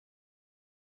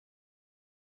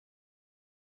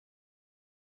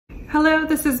Hello,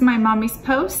 this is my mommy's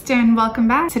post and welcome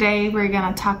back. Today we're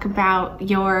gonna talk about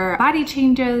your body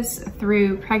changes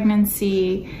through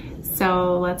pregnancy.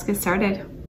 So let's get started.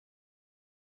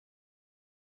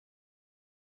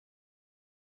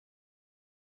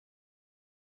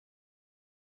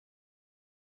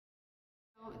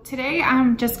 Today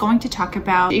I'm just going to talk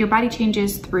about your body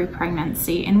changes through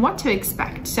pregnancy and what to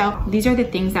expect. So these are the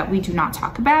things that we do not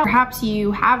talk about. Perhaps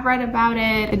you have read about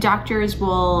it. The doctors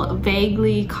will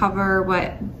vaguely cover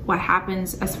what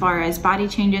happens as far as body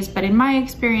changes, but in my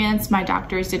experience, my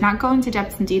doctors did not go into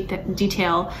depth and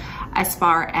detail as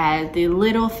far as the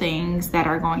little things that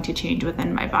are going to change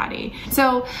within my body.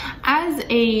 So as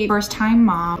a first-time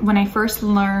mom, when I first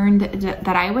learned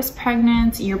that I was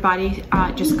pregnant, your body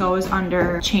just goes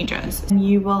under changes.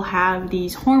 You will have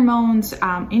these hormones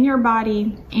in your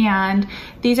body, and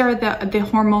these are the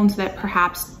hormones that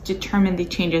perhaps determine the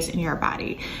changes in your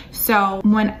body. So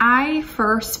when I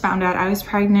first found out I was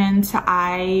pregnant,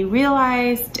 I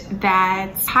realized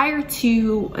that prior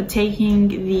to taking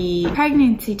the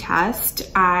pregnancy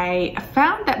test, I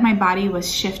found that my body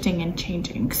was shifting and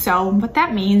changing. So what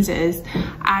that means is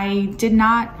I did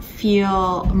not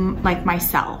feel like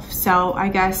myself. So I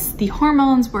guess the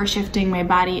hormones were shifting my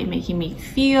body and making me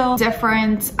feel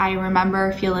different. I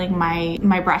remember feeling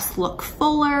my breasts look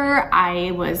fuller.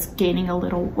 I was gaining a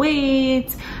little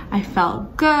weight. I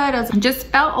felt good. I just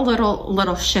felt a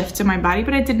little shift in my body,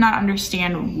 but I did not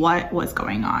understand what was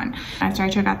going on. After I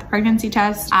took out the pregnancy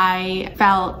test, I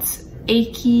felt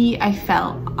achy. I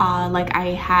felt like I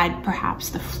had perhaps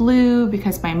the flu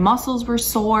because my muscles were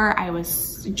sore. I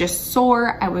was just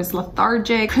sore. I was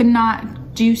lethargic, could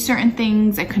not do certain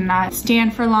things. I could not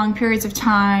stand for long periods of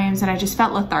times, and I just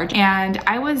felt lethargic. And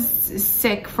I was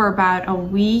sick for about a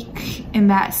week in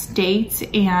that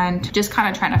state and just kind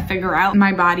of trying to figure out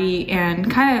my body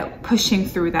and kind of pushing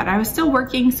through that. I was still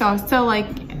working, so I was still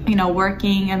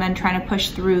working and then trying to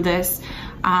push through this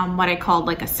what I called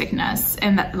like a sickness,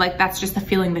 and that's just the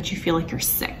feeling that you feel like you're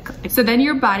sick. So then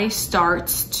your body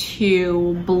starts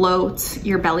to bloat,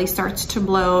 your belly starts to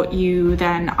bloat, you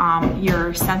then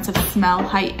your sense of smell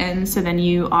heightens, so then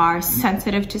you are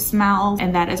sensitive to smell,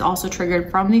 and that is also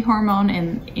triggered from the hormone,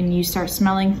 and you start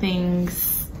smelling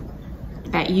things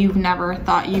that you've never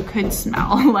thought you could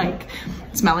smell, like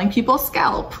smelling people's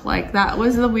scalp. Like that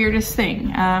was the weirdest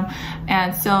thing.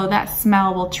 And so that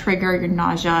smell will trigger your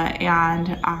nausea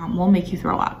and will make you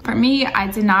throw up. For me, I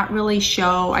did not really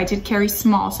show, I did carry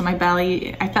small, so my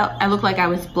belly, I looked like I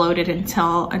was bloated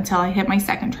until I hit my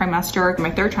second trimester.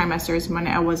 My third trimester is when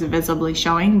I was visibly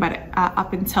showing, but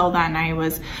up until then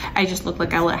I just looked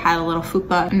like I had a little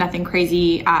fupa, nothing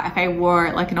crazy. If I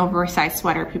wore like an oversized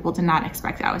sweater, people did not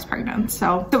expect that I was pregnant.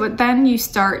 So then you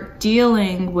start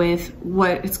dealing with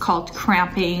what it's called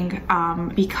cramping,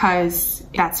 because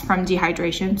that's from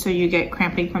dehydration. So you get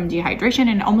cramping from dehydration,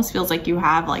 and it almost feels like you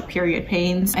have like period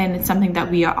pains, and it's something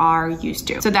that we are used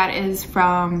to. So that is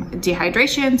from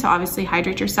dehydration. So obviously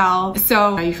hydrate yourself.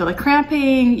 So you feel like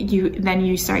cramping, then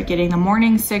you start getting the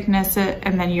morning sickness,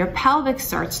 and then your pelvic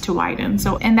starts to widen.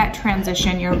 So in that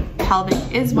transition, your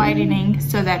pelvic is widening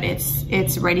so that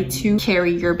it's ready to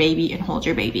carry your baby and hold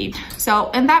your baby.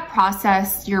 So in that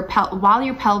process, while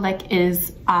your pelvic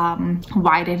is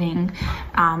widening,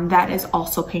 that is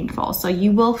also painful. So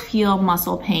you will feel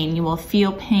muscle pain. You will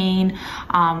feel pain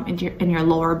in your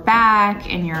lower back,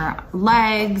 in your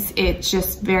legs. It's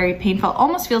just very painful.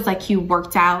 Almost feels like you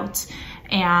worked out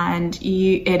and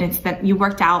it's that you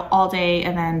worked out all day,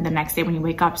 and then the next day when you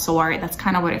wake up sore. That's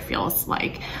kind of what it feels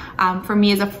like. For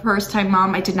me as a first-time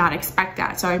mom, I did not expect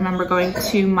that. So I remember going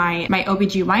to my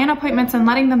OBGYN appointments and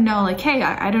letting them know, like, hey,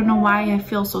 I don't know why I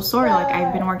feel so sore. Like,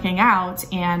 I've been working out.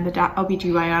 And the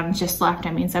OBGYN just laughed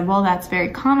at me and said, well, that's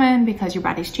very common because your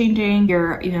body's changing.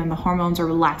 The hormones are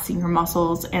relaxing your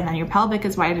muscles, and then your pelvic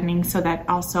is widening. So that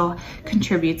also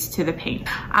contributes to the pain.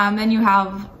 Then you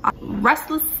have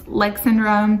restless leg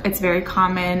syndrome. It's very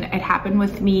common. It happened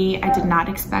with me. I did not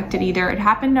expect it either. It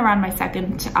happened around my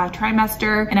second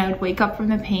trimester, and I would wake up from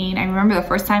the pain. I remember the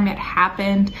first time it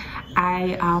happened,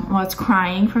 I was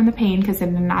crying from the pain because I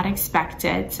did not expect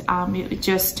it.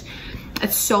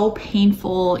 It's so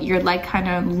painful. Your leg kind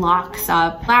of locks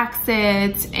up,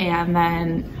 relaxes, and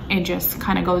then it just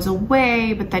kind of goes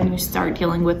away, but then you start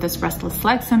dealing with this restless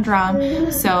leg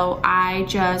syndrome. So I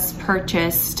just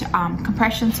purchased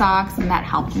compression socks, and that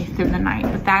helped me through the night.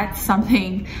 But that's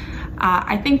something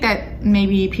I think that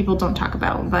maybe people don't talk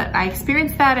about, but I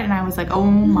experienced that, and I was like,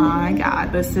 oh my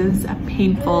God, this is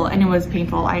painful. And it was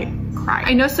painful. cry.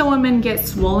 I know some women get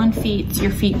swollen feet.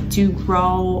 Your feet do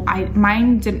grow.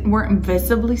 Mine weren't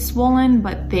visibly swollen,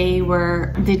 but they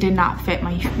did not fit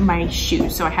my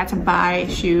shoes. So I had to buy a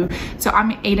shoe. So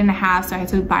I'm 8.5, so I had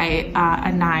to buy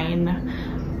a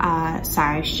 9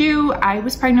 size shoe. I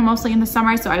was pregnant mostly in the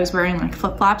summer, so I was wearing like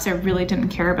flip-flops. I really didn't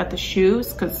care about the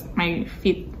shoes because my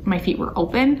feet were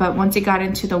open. But once it got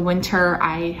into the winter,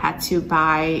 I had to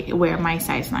wear my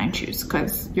size 9 shoes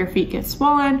because your feet get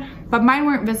swollen. But mine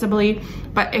weren't visibly.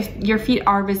 But if your feet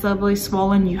are visibly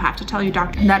swollen, you have to tell your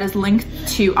doctor. That is linked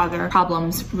to other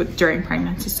problems during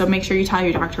pregnancy. So make sure you tell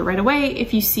your doctor right away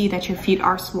if you see that your feet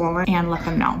are swollen and let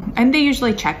them know. And they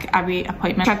usually check every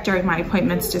appointment. Check during my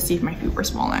appointments to see if my feet were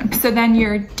swollen. So then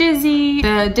you're dizzy.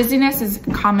 The dizziness is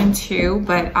common too,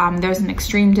 but there's an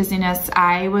extreme dizziness.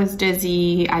 I was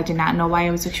dizzy. I did not know why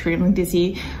I was extremely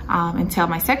dizzy until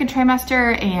my 2nd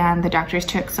trimester, and the doctors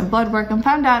took some blood work and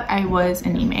found out I was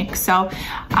anemic. So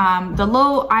the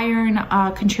low iron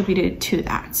contributed to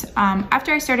that.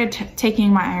 After I started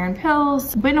taking my iron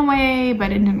pills, it went away,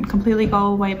 but it didn't completely go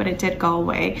away, but it did go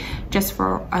away just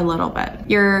for a little bit.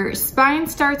 Your spine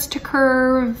starts to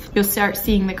curve. You'll start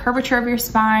seeing the curvature of your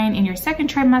spine in your 2nd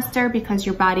trimester because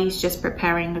your body's just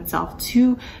preparing itself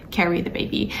to carry the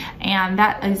baby. And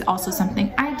that is also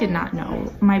something I did not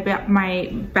know. My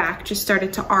back just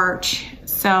started to arch,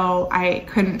 so I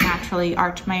couldn't naturally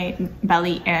arch my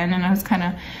belly in, and it was kind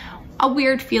of a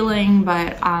weird feeling,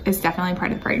 but it's definitely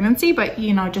part of the pregnancy. But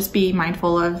you know, just be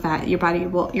mindful of that.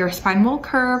 Your spine will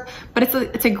curve, but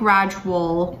it's a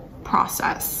gradual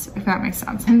process, if that makes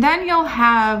sense. And then you'll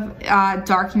have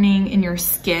darkening in your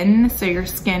skin. So your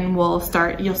skin will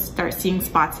you'll start seeing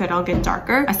spots that'll get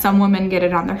darker. Some women get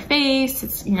it on their face.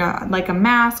 It's, you know, like a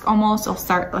mask almost. Let's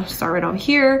start right over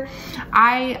here.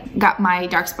 I got my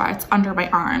dark spots under my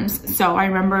arms. So I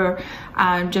remember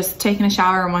just taking a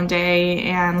shower one day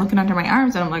and looking under my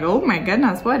arms, and I'm like, oh my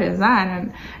goodness, what is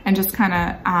that? And just kind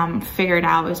of figured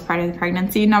out it was part of the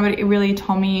pregnancy. Nobody really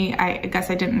told me. I guess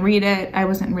I didn't read it. I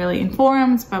wasn't really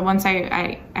informed, but once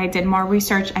I did more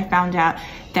research, I found out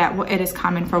that it is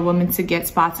common for women to get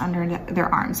spots under their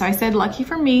arms. So I said, lucky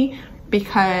for me,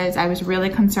 because I was really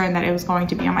concerned that it was going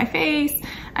to be on my face.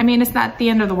 I mean, it's not the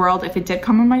end of the world if it did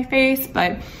come on my face,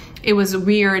 but it was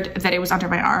weird that it was under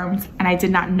my arms, and I did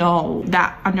not know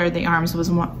that under the arms was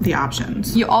one of the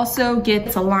options. You also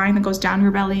get a line that goes down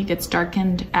your belly, gets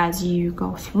darkened as you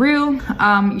go through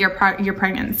your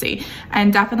pregnancy,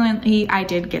 and definitely I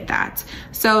did get that.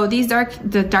 So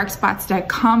the dark spots that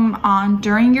come on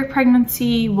during your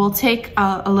pregnancy will take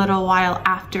a little while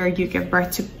after you give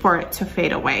birth for it to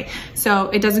fade away. So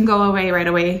it doesn't go away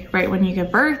right when you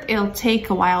give birth. It'll take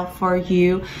a while for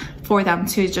them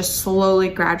to just slowly,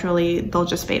 gradually, they'll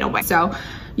just fade away. So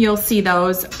you'll see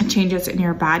those changes in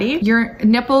your body. Your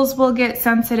nipples will get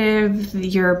sensitive.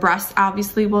 Your breasts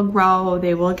obviously will grow.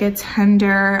 They will get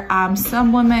tender.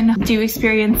 Some women do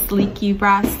experience leaky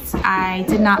breasts. I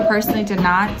personally did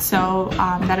not. So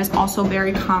that is also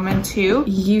very common too.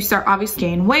 You start obviously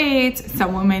gain weight.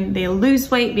 Some women, they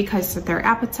lose weight because of their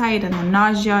appetite and the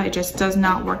nausea. It just does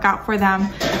not work out for them.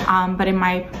 But in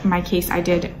my case, I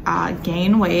did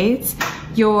gain weight.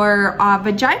 Your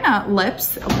vagina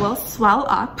lips will swell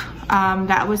up.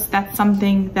 That's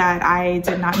something that I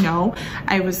did not know.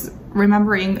 I was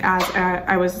remembering as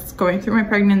I was going through my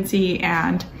pregnancy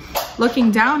and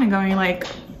looking down and going like,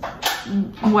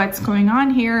 what's going on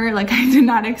here? Like, I did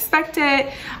not expect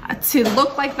it to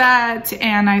look like that,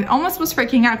 and I almost was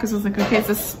freaking out because I was like, okay, is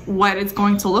this what it's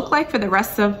going to look like for the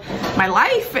rest of my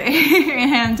life?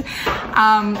 And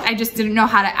I just didn't know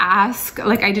how to ask.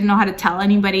 Like, I didn't know how to tell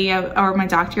anybody or my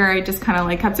doctor. I just kind of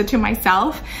like kept it to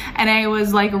myself, and I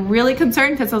was like really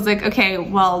concerned because I was like, okay,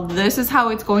 well, this is how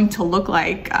it's going to look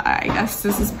like. I guess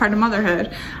this is part of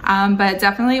motherhood. But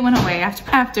definitely went away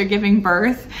after giving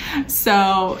birth.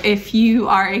 So if you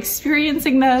are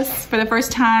experiencing this for the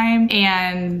first time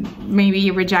and maybe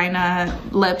your vagina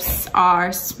lips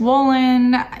are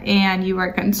swollen and you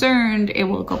are concerned, it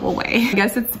will go away. I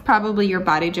guess it's probably your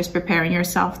body just preparing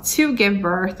yourself to give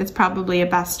birth. It's probably a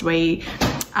best way.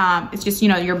 It's just, you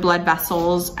know, your blood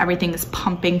vessels, everything is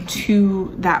pumping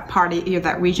to that part of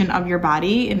that region of your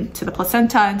body, into the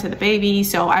placenta, into the baby.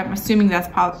 So I'm assuming that's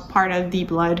part of the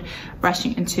blood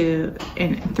rushing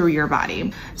through your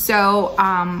body. So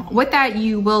with that,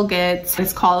 you will get,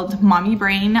 it's called mommy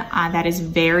brain. That is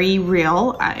very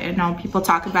real. I know people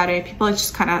talk about it. People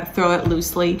just kind of throw it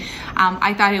loosely.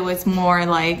 I thought it was more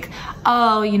like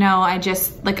oh, you know, I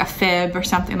just like a fib or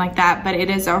something like that, but it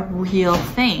is a real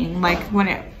thing. Like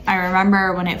I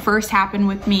remember when it first happened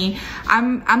with me,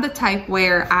 I'm the type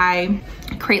where I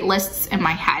create lists in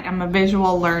my head. I'm a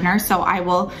visual learner, so I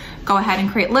will go ahead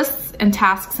and create lists and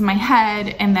tasks in my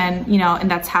head, and then, you know, and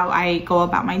that's how I go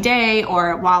about my day,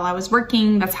 or while I was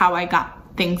working, that's how I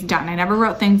got things done. I never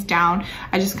wrote things down.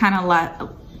 I just kind of let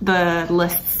the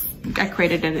lists, I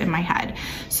created it in my head.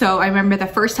 So I remember the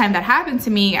first time that happened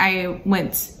to me, I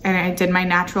went and I did my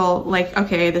natural, like,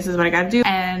 okay, this is what I gotta do.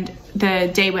 And the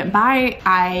day went by,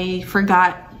 I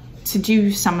forgot to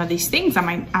do some of these things on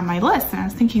my list. And I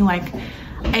was thinking, like,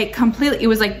 it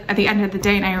was like at the end of the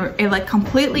day, and it like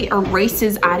completely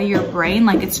erases out of your brain.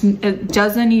 Like it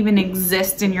doesn't even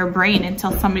exist in your brain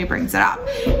until somebody brings it up.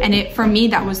 And for me,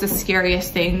 that was the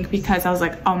scariest thing, because I was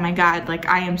like, oh my God, like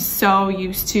I am so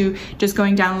used to just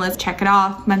going down the list, check it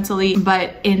off mentally.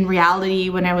 But in reality,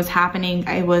 when it was happening,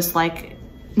 it was like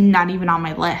not even on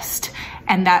my list.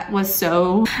 And that was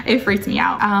it freaked me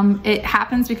out. It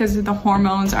happens because the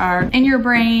hormones are in your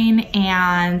brain,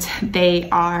 and they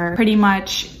are pretty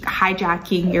much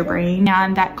hijacking your brain,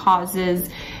 and that causes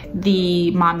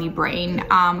the mommy brain.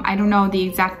 I don't know the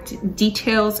exact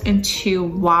details into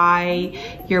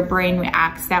why your brain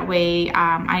reacts that way.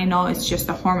 I know it's just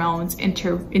the hormones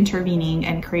intervening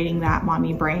and creating that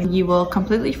mommy brain. You will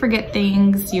completely forget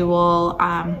things. You will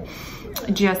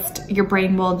your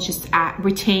brain will just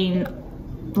retain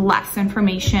less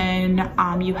information.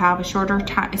 You have a shorter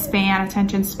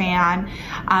attention span.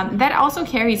 That also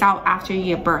carries out after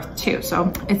you give birth too.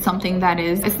 So it's something that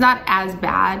it's not as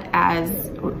bad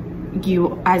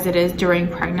as it is during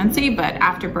pregnancy, but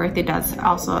after birth it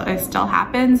still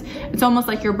happens. It's almost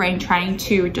like your brain trying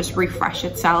to just refresh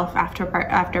itself after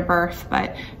birth,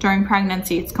 but during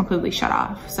pregnancy it's completely shut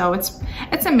off. So it's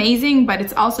amazing, but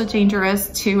it's also dangerous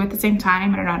too at the same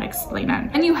time. I don't know how to explain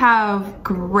it. And you have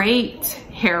great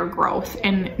hair growth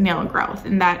and nail growth,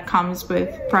 and that comes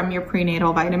from your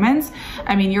prenatal vitamins.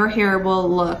 I mean, your hair will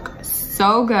look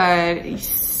so good,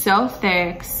 so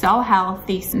thick, so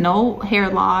healthy, no hair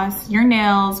loss. Your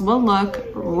nails will look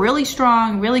really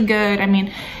strong, really good. I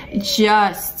mean,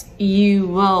 you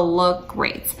will look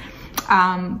great.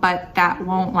 But that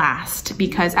won't last,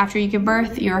 because after you give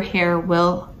birth, your hair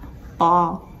will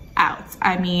fall out.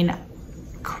 I mean,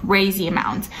 crazy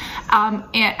amount.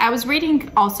 And I was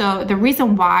reading also the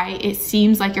reason why it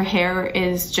seems like your hair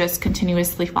is just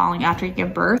continuously falling after you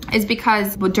give birth is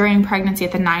because during pregnancy,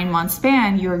 at the 9-month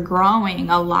span, you're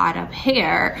growing a lot of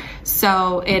hair,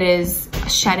 so it is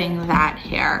shedding that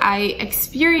hair. I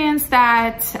experienced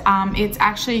that.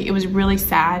 It was really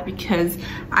sad, because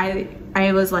I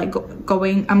was like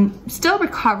I'm still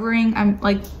recovering. I'm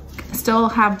like still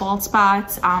have bald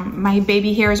spots. My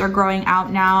baby hairs are growing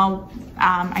out now.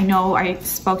 I know I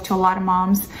spoke to a lot of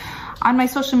moms on my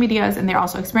social medias, and they're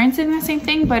also experiencing the same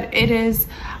thing, but it is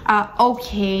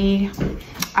okay.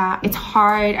 It's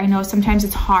hard. I know sometimes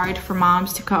it's hard for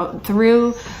moms to go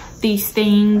through these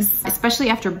things, especially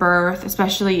after birth,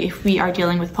 especially if we are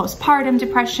dealing with postpartum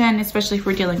depression, especially if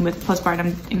we're dealing with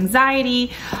postpartum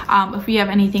anxiety. If we have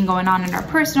anything going on in our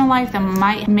personal life that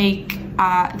might make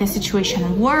the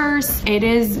situation worse. It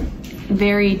is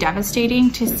very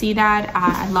devastating to see that.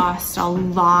 I lost a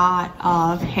lot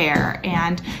of hair,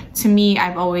 and to me,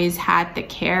 I've always had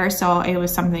thick hair, so it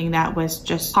was something that was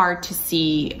just hard to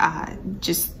see,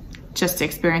 just to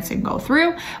experience and go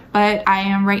through. But I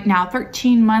am right now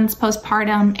 13 months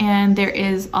postpartum, and there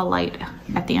is a light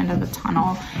at the end of the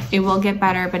tunnel. It will get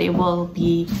better, but it will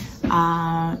be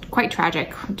quite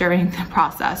tragic during the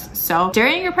process. So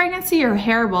during your pregnancy, your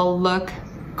hair will look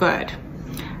good.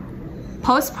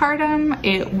 Postpartum,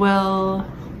 it will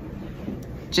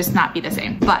just not be the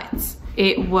same, but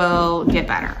it will get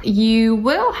better. You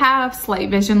will have slight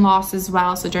vision loss as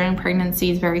well. So during pregnancy,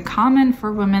 it's very common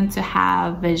for women to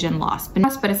have vision loss,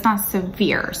 but it's not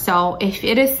severe. So if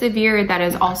it is severe, that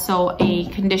is also a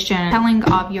condition telling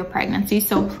of your pregnancy.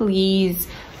 So please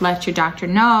let your doctor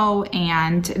know,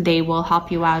 and they will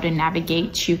help you out and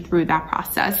navigate you through that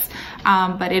process.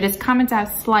 But it is common to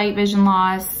have slight vision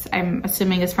loss. I'm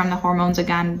assuming it's from the hormones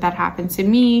again. That happened to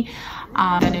me.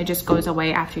 And it just goes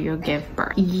away after you give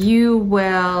birth. You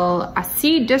will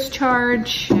see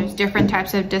discharge. There's different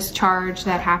types of discharge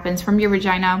that happens from your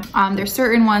vagina. There's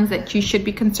certain ones that you should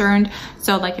be concerned.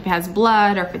 So like if it has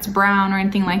blood or if it's brown or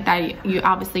anything like that, you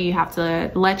obviously have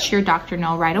to let your doctor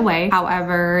know right away.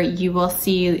 However, you will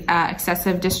see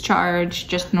excessive discharge,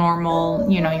 just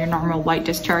normal, your normal white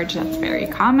discharge. That's very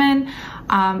common.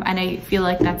 And I feel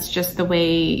like that's just the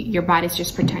way your body's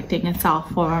just protecting itself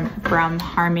from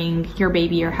harming your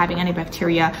baby or having any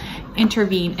bacteria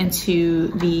intervene into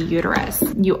the uterus.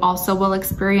 You also will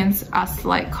experience a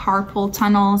slight carpal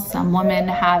tunnel. Some women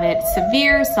have it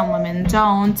severe, some women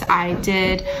don't. I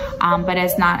did, but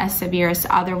it's not as severe as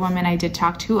other women. I did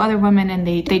talk to other women and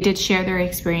they did share their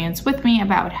experience with me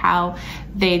about how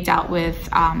they dealt with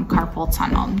carpal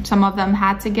tunnel. Some of them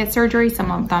had to get surgery,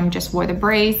 some of them just wore the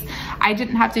brace. I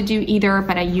didn't have to do either,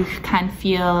 but you can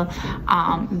feel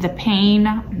the pain,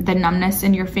 the numbness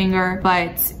in your finger,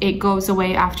 but it goes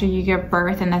away after you give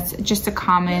birth, and that's just a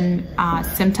common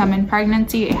symptom in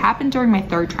pregnancy. It happened during my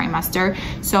 3rd trimester,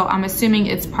 so I'm assuming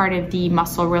it's part of the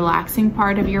muscle relaxing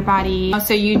part of your body.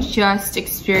 So you just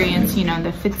experience, you know,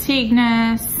 the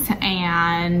fatigueness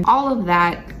and all of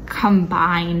that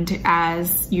combined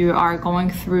as you are going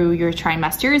through your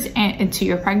trimesters and into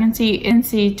your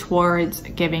pregnancy towards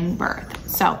giving birth.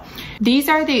 So these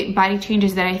are the body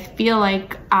changes that I feel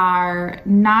like are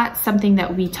not something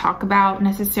that we talk about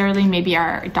necessarily. Maybe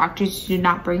our doctors do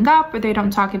not bring up or they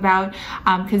don't talk about,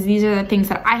 because these are the things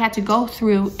that I had to go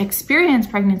through, experience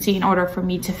pregnancy in order for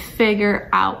me to figure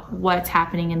out what's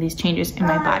happening in these changes in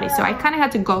my body. So I kind of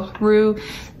had to go through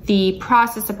the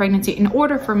process of pregnancy in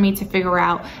order for me to figure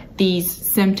out these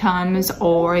symptoms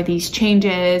or these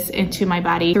changes into my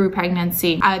body through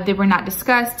pregnancy. They were not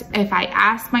discussed. If I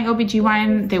asked my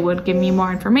OBGYN, they would give me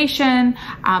more information.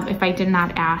 If I did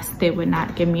not ask, they would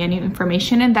not give me any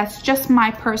information. And that's just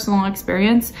my personal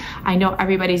experience. I know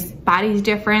everybody's body is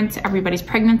different. Everybody's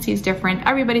pregnancy is different.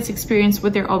 Everybody's experience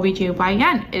with their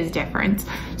OBGYN is different.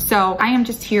 So I am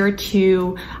just here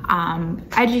to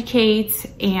educate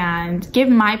and give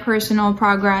my personal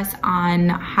progress on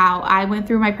how I went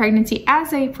through my pregnancy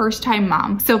as a first-time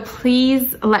mom. So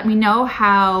please let me know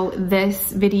how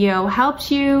this video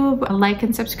helped you. Like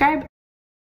and subscribe.